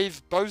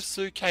 Save both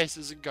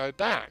suitcases and go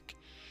back.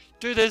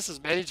 Do this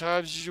as many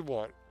times as you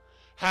want.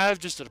 Have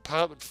just an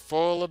apartment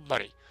full of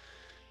money.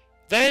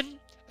 Then,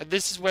 and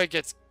this is where it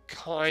gets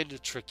kind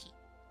of tricky.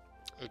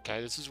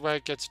 Okay, this is where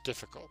it gets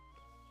difficult.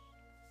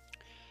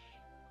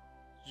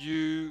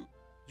 You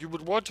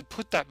would want to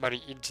put that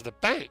money into the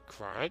bank,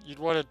 right? You'd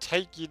want to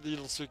take your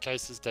little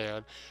suitcases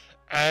down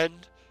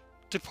and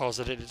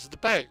deposit it into the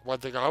bank. One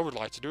thing I would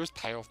like to do is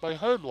pay off my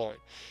home loan.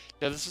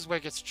 Now, this is where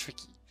it gets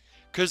tricky.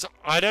 Because,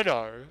 I don't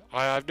know,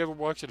 I've never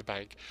worked at a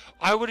bank.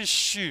 I would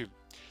assume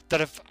that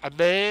if a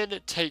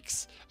man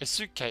takes a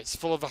suitcase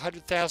full of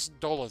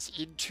 $100,000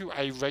 into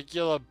a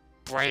regular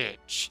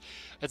branch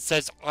and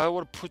says, I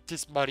want to put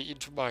this money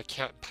into my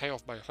account and pay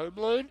off my home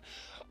loan,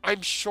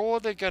 I'm sure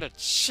they're going to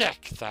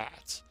check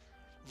that,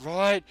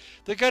 right?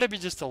 They're going to be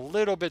just a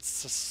little bit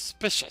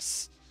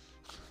suspicious,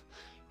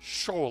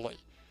 surely.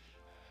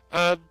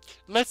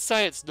 Let's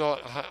say it's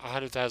not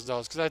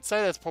 $100,000, because I'd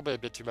say that's probably a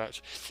bit too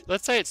much.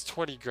 Let's say it's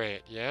 20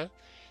 grand, yeah?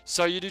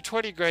 So you do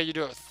 20 grand, you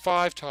do it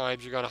 5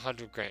 times, you got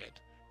 100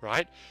 grand,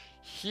 right?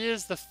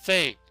 Here's the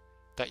thing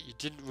that you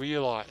didn't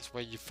realize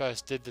when you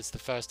first did this the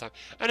first time.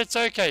 And it's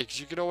okay, because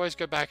you can always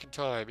go back in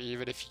time,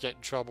 even if you get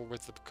in trouble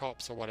with the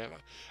cops or whatever,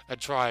 and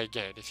try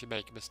again if you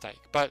make a mistake.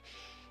 But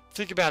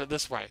think about it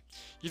this way.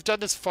 You've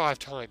done this 5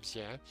 times,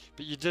 yeah?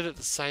 But you did it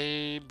the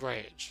same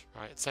branch,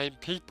 right? Same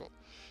people.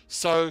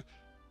 So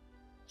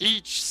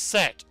each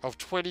set of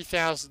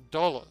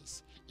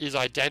 $20,000 is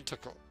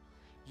identical,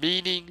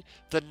 meaning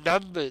the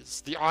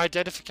numbers, the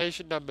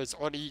identification numbers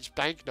on each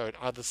banknote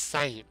are the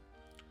same.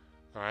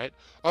 Right?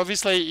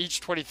 Obviously,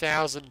 each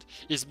 20,000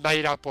 is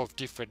made up of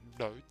different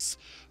notes,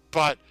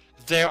 but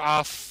there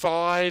are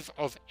 5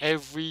 of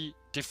every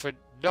different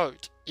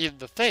note in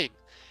the thing.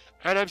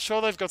 And I'm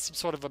sure they've got some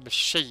sort of a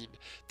machine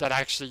that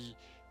actually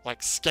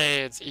like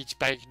scans each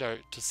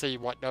banknote to see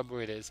what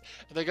number it is,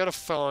 and they're going to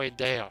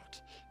find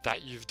out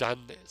that you've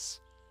done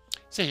this.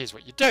 So here's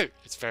what you do.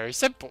 It's very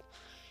simple.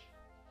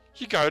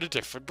 You go to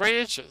different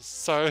branches.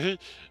 So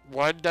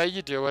one day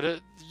you do it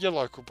at your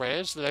local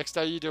branch, the next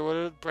day you do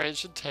it at a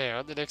branch in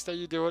town, the next day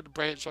you do it at a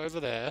branch over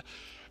there,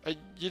 and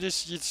you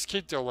just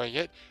keep doing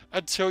it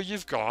until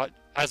you've got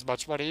as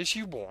much money as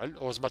you want,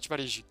 or as much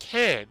money as you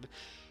can,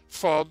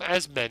 from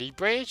as many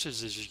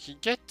branches as you can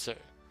get to.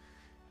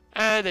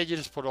 And then you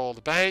just put it all in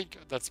the bank.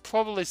 That's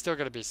probably still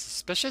going to be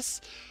suspicious,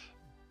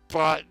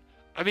 but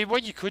I mean,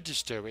 what you could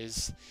just do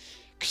is,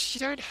 because you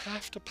don't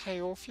have to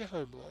pay off your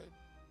home loan.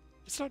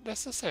 It's not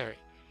necessary.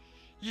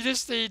 You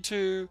just need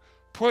to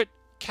put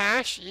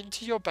cash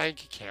into your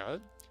bank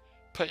account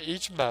per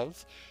each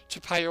month to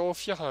pay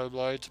off your home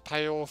loan, to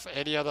pay off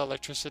any other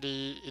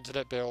electricity,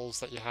 internet bills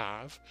that you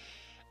have,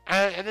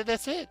 and then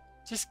that's it.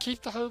 Just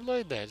keep the home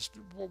loan there. Just,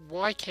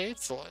 why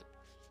cancel it?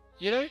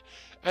 You know?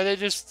 And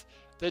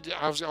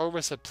I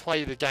almost said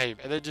play the game,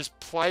 and then just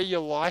play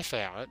your life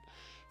out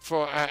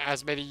for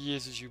as many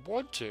years as you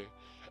want to.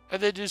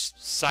 And then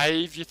just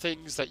save your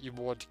things that you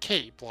want to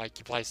keep, like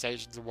your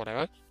PlayStations and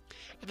whatever,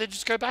 and then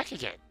just go back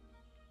again.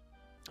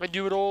 And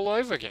do it all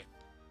over again.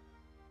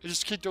 And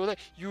just keep doing that.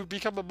 You would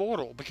become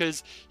immortal,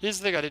 because here's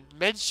the thing I didn't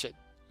mention,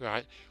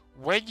 right?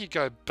 When you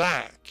go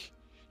back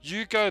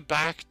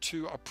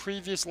to a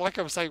previous, like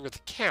I was saying with the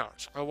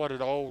couch. I want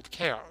an old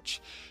couch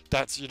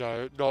that's, you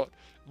know, not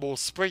more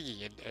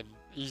springy and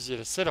easier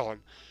to sit on.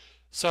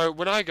 So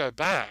when I go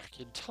back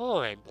in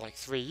time, like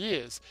 3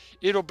 years,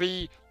 it'll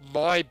be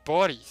my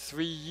body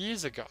 3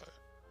 years ago,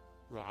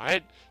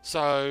 right?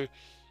 So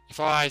if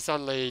I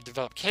suddenly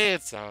develop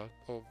cancer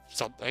or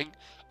something,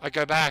 I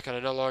go back and I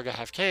no longer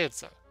have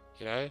cancer,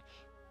 you know?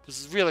 This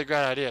is a really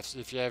great idea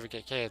if you ever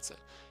get cancer.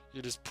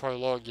 You just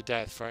prolong your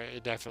death for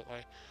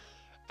indefinitely.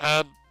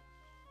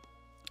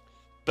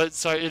 But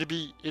so it'll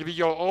be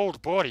your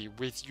old body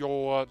with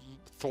your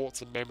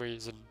thoughts and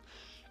memories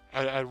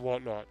and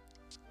whatnot.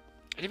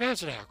 And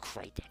imagine how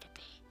great that would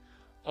be.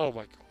 Oh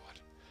my god.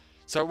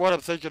 So what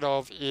I'm thinking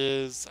of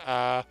is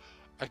I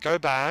go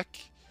back,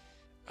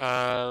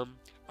 I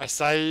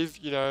save,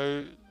 you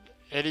know,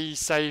 any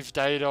save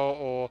data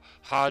or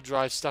hard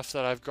drive stuff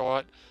that I've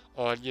got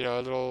on, you know,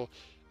 a little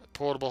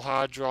portable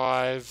hard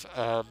drive,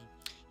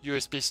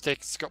 USB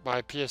sticks, got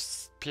my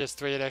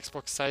PS3 and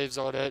Xbox saves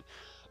on it,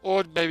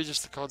 or maybe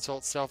just the console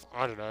itself,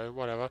 I don't know,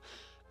 whatever.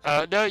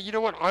 No, you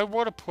know what, I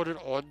want to put it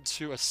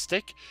onto a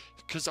stick,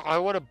 because I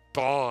want to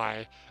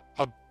buy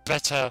a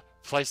better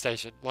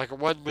PlayStation, like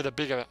one with a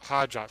bigger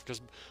hard drive,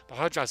 because my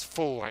hard drive's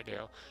full right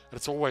now, and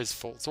it's always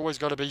full. It's always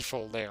got to be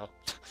full now,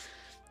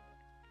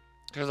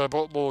 because I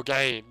bought more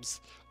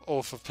games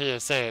off of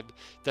PSN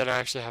than I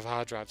actually have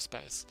hard drive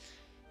space.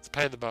 It's a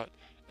pain in the butt.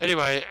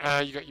 Anyway,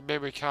 you got your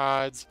memory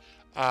cards.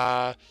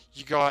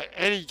 You got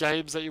any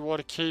games that you want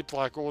to keep,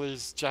 like all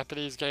these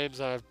Japanese games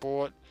that I've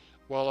bought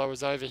while I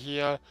was over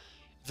here.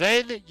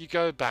 Then you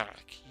go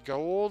back. You go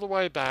all the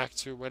way back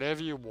to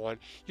whenever you want.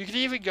 You can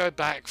even go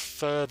back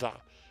further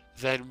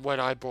than when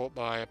I bought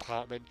my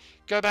apartment.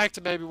 Go back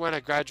to maybe when I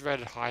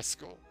graduated high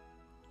school.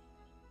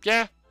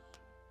 Yeah.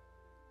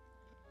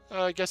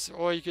 I guess,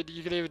 or you could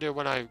even do it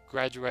when I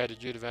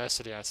graduated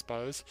university, I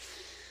suppose.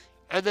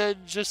 And then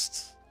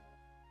just,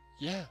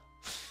 yeah,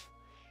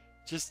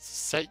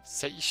 just set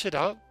your shit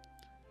up,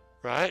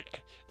 right?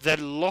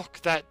 Then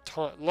lock that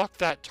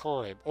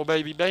time, or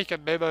maybe make a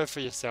memo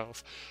for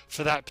yourself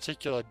for that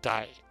particular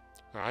day,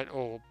 right?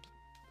 Or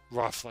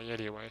roughly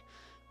anyway.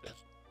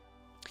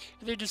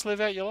 And then just live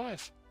out your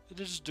life. And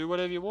then just do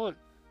whatever you want.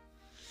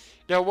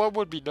 Now, what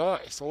would be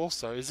nice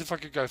also is if I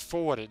could go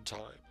forward in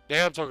time.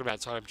 Now I'm talking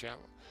about time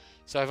travel.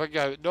 So if I can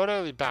go not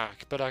only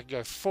back, but I can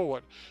go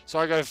forward. So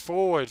I go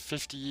forward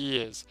 50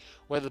 years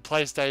when the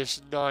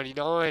PlayStation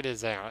 99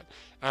 is out,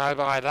 and I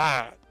buy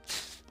that,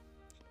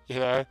 you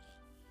know?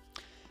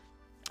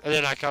 And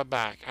then I come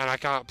back, and I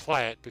can't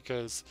play it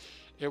because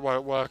it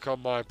won't work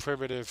on my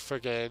primitive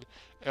friggin'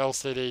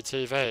 LCD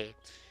TV.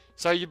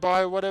 So you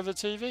buy whatever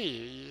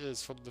TV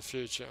is from the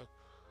future.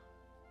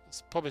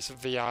 It's probably some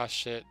VR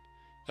shit.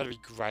 That'd be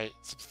great.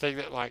 Something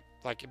that like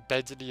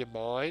embeds into your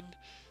mind.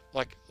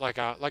 Like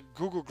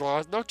Google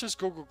Glass, not just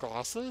Google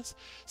Glasses,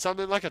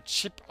 something like a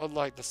chip on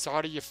like the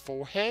side of your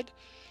forehead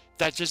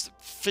that just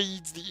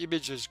feeds the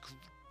images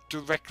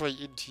directly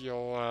into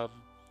your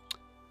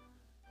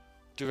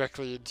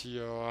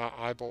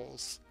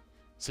eyeballs,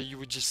 so you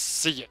would just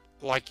see it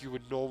like you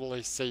would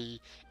normally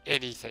see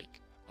anything.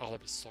 Oh,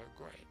 that'd be so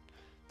great.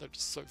 That'd be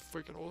so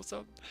freaking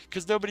awesome.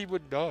 Because nobody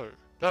would know.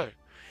 No.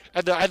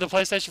 And the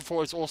PlayStation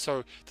 4 is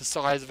also the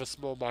size of a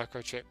small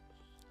microchip.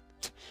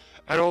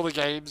 And all the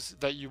games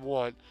that you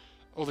want,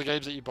 all the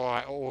games that you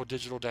buy are all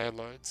digital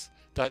downloads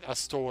that are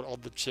stored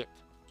on the chip.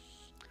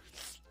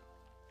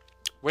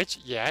 Which,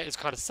 yeah, is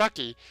kind of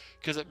sucky,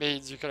 because it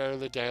means you can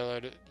only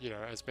download it, you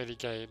know, as many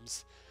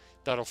games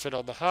that'll fit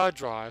on the hard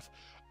drive,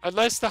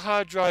 unless the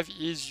hard drive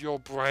is your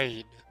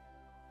brain.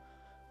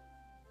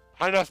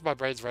 I don't know if my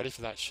brain's ready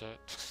for that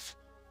shit.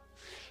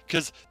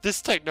 Because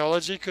this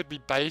technology could be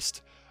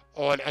based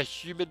on a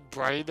human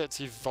brain that's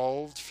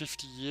evolved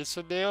 50 years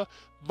from now.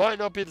 Might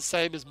not be the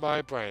same as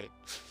my brain.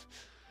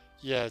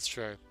 Yeah, it's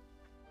true.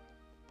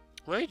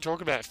 We ain't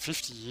talking about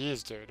 50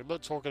 years, dude. I'm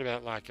not talking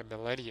about like a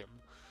millennium,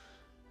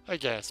 I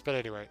guess, but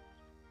anyway.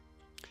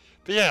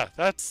 But yeah,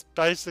 that's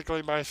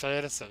basically my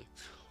fantasy.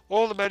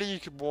 All the money you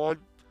could want,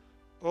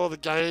 all the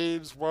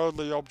games,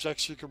 worldly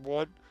objects you could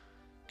want,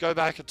 go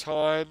back in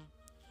time,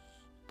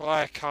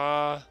 buy a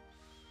car,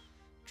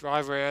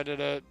 drive around in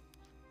it.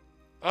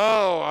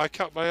 Oh, I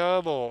cut my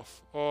arm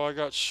off, or I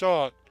got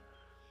shot.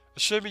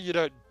 Assuming you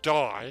don't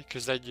die,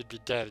 because then you'd be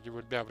dead and you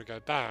wouldn't be able to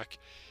go back.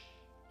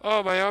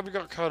 Oh, my arm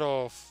got cut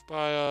off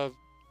by a,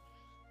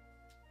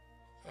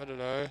 I don't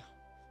know,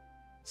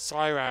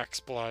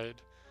 Cyrax blade.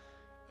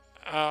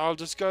 I'll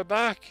just go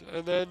back,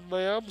 and then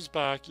my arm's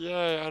back,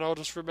 yeah, and I'll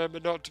just remember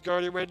not to go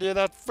anywhere near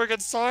that friggin'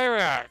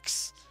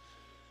 Cyrax!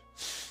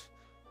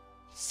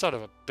 Son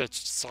of a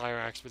bitch,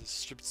 Cyrax with his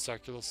stupid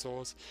circular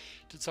saws.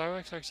 Did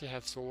Cyrax actually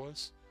have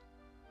saws?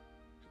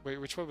 Wait,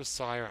 which one was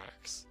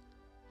Cyrax?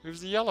 It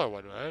was the yellow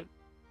one, right?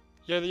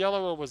 Yeah, the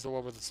yellow one was the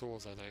one with the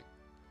saws, I think.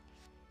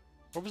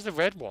 What was the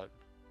red one?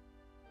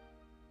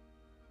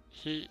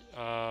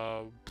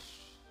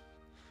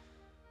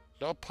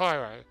 Not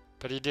Pyro,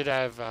 but he did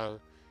have,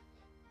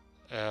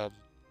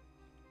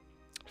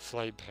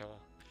 flame power.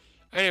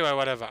 Anyway,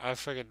 whatever, I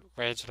friggin'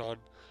 ranted on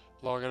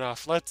long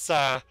enough. Let's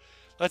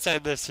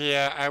end this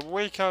here, and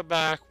when we come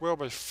back, we'll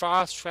be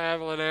fast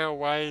traveling our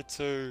way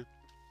to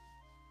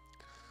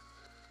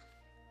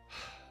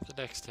the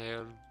next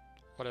town,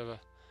 whatever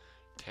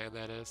town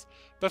that is.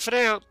 But for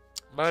now,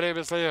 my name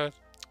is Leo,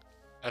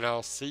 and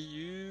I'll see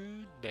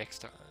you next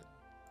time.